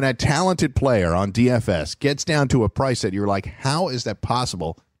 when a talented player on DFS gets down to a price that you're like, how is that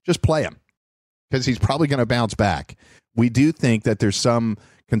possible? Just play him because he's probably going to bounce back. We do think that there's some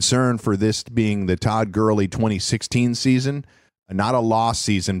concern for this being the Todd Gurley 2016 season, not a lost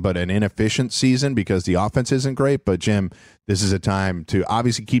season, but an inefficient season because the offense isn't great. But, Jim, this is a time to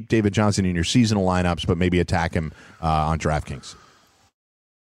obviously keep David Johnson in your seasonal lineups, but maybe attack him on DraftKings.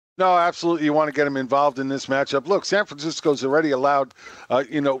 No, absolutely. You want to get him involved in this matchup. Look, San Francisco's already allowed,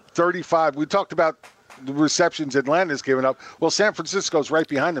 35. We talked about the receptions Atlanta's given up. Well, San Francisco's right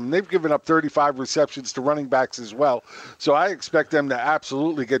behind them. They've given up 35 receptions to running backs as well. So I expect them to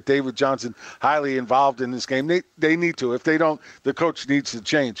absolutely get David Johnson highly involved in this game. They need to. If they don't, the coach needs to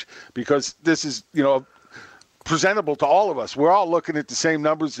change because this is, presentable to all of us. We're all looking at the same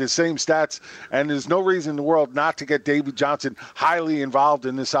numbers, the same stats, and there's no reason in the world not to get David Johnson highly involved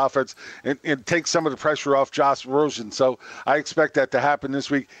in this offense and take some of the pressure off Josh Rosen. So I expect that to happen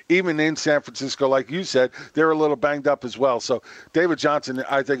this week. Even in San Francisco, like you said, they're a little banged up as well. So David Johnson,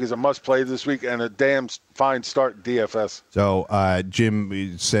 I think, is a must-play this week and a damn fine start in DFS. So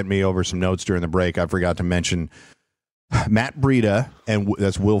Jim sent me over some notes during the break. I forgot to mention Matt Breida, and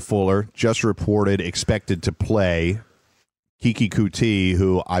that's Will Fuller, just reported expected to play. Kiki Kuti,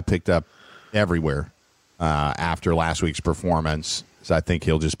 who I picked up everywhere after last week's performance, so I think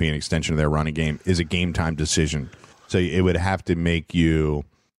he'll just be an extension of their running game, is a game-time decision. So it would have to make you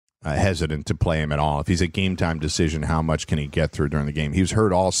hesitant to play him at all. If he's a game-time decision, how much can he get through during the game? He was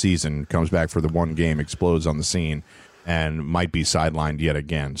hurt all season, comes back for the one game, explodes on the scene, and might be sidelined yet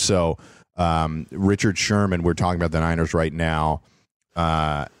again. So Richard Sherman, we're talking about the Niners right now.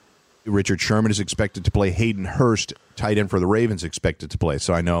 Richard Sherman is expected to play. Hayden Hurst, tight end for the Ravens, expected to play.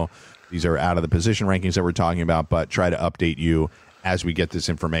 So I know these are out of the position rankings that we're talking about, but try to update you as we get this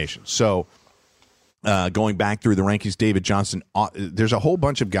information. So going back through the rankings, David Johnson, there's a whole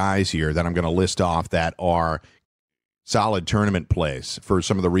bunch of guys here that I'm going to list off that are solid tournament plays for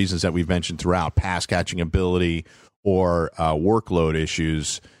some of the reasons that we've mentioned throughout, pass catching ability or workload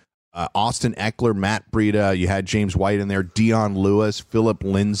issues. Austin Eckler, Matt Breida, you had James White in there, Dion Lewis, Philip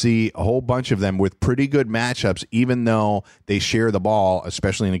Lindsay, a whole bunch of them with pretty good matchups, even though they share the ball,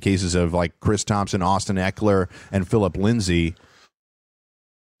 especially in the cases of like Chris Thompson, Austin Eckler, and Philip Lindsay.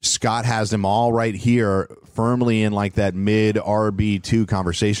 Scott has them all right here firmly in like that mid RB2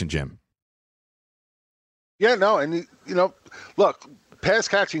 conversation, Jim. Yeah, no, and, look, pass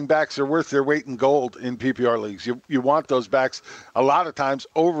catching backs are worth their weight in gold in PPR leagues. You want those backs a lot of times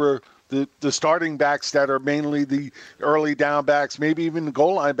over the starting backs that are mainly the early down backs, maybe even the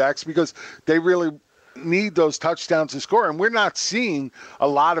goal line backs, because they really need those touchdowns to score. And we're not seeing a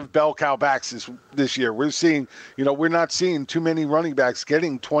lot of bell cow backs this year. We're seeing, we're not seeing too many running backs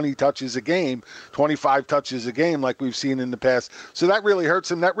getting 20 touches a game, 25 touches a game like we've seen in the past. So that really hurts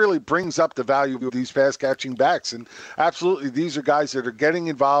them. That really brings up the value of these pass catching backs. And absolutely, these are guys that are getting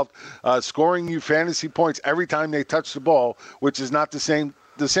involved, scoring you fantasy points every time they touch the ball, which is not the same.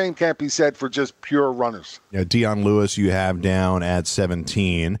 The same can't be said for just pure runners. Yeah, Dion Lewis you have down at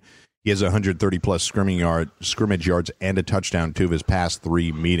 17. He has 130-plus scrimmage yards and a touchdown, 2 of his past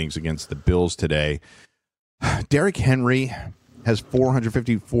 3 meetings against the Bills today. Derrick Henry has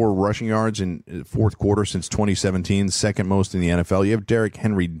 454 rushing yards in the fourth quarter since 2017, second most in the NFL. You have Derrick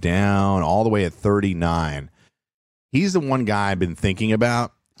Henry down all the way at 39. He's the one guy I've been thinking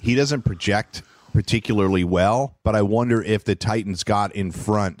about. He doesn't project particularly well, but I wonder if the Titans got in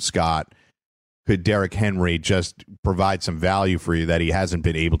front, Scott, could Derrick Henry just provide some value for you that he hasn't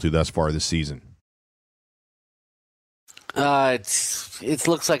been able to thus far this season? It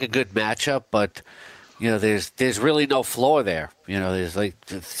looks like a good matchup, but there's really no floor there.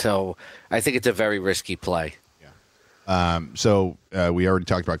 So I think it's a very risky play. Yeah. We already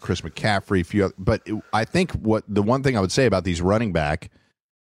talked about Chris McCaffrey, but I think the one thing I would say about these running back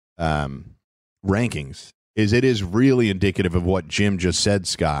rankings is it is really indicative of what Jim just said,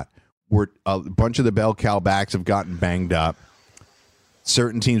 Scott. Where a bunch of the bell cow backs have gotten banged up.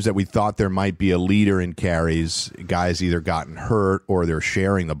 Certain teams that we thought there might be a leader in carries, guys either gotten hurt or they're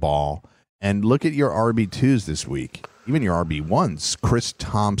sharing the ball. And look at your RB2s this week, even your RB1s. Chris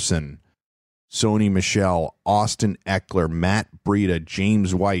Thompson, Sony Michel, Austin Eckler, Matt Breida,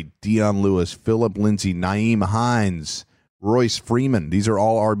 James White, Dion Lewis, Philip Lindsay, Nyheim Hines, Royce Freeman. These are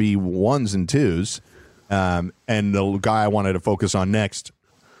all RB1s and 2s. And the guy I wanted to focus on next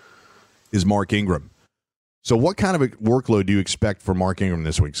is Mark Ingram. So what kind of a workload do you expect for Mark Ingram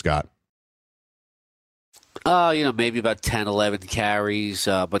this week, Scott? Maybe about 10, 11 carries,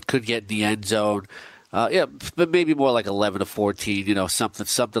 but could get in the end zone. But maybe more like 11 to 14,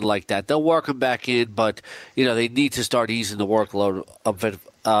 something like that. They'll work him back in, but, they need to start easing the workload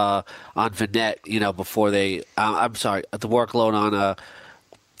on Vannett, before they the workload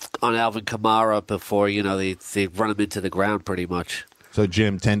on Alvin Kamara before, they run him into the ground pretty much. So,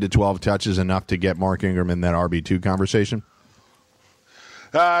 Jim, 10 to 12 touches enough to get Mark Ingram in that RB2 conversation?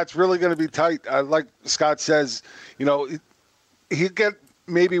 It's really going to be tight. Like Scott says, he'll get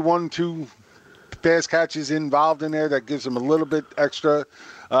maybe 1-2 pass catches involved in there that gives him a little bit extra.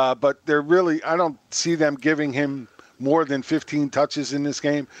 But I don't see them giving him more than 15 touches in this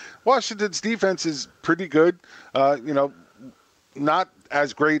game. Washington's defense is pretty good. Not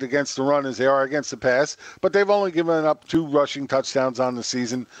as great against the run as they are against the pass, but they've only given up 2 rushing touchdowns on the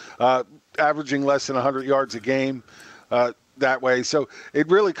season, averaging less than 100 yards a game that way. So it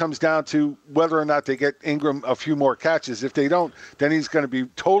really comes down to whether or not they get Ingram a few more catches. If they don't, then he's going to be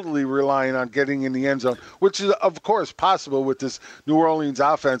totally relying on getting in the end zone, which is, of course, possible with this New Orleans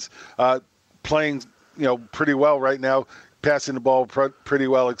offense playing pretty well right now, passing the ball pretty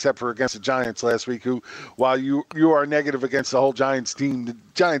well, except for against the Giants last week, who, while you are negative against the whole Giants team, the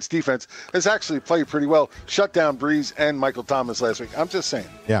Giants defense has actually played pretty well. Shut down Breeze and Michael Thomas last week. I'm just saying.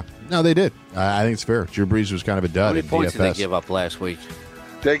 Yeah. No, they did. I think it's fair. Drew Brees was kind of a dud. How many points did they give up last week?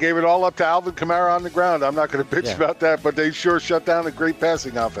 They gave it all up to Alvin Kamara on the ground. I'm not going to bitch about that, but they sure shut down a great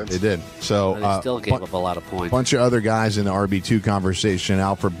passing offense. They did. So they still gave up a lot of points. Bunch of other guys in the RB2 conversation.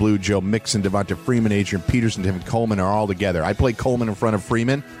 Alfred Blue, Joe Mixon, Devonta Freeman, Adrian Peterson, David Coleman are all together. I played Coleman in front of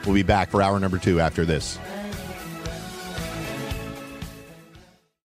Freeman. We'll be back for hour number 2 after this.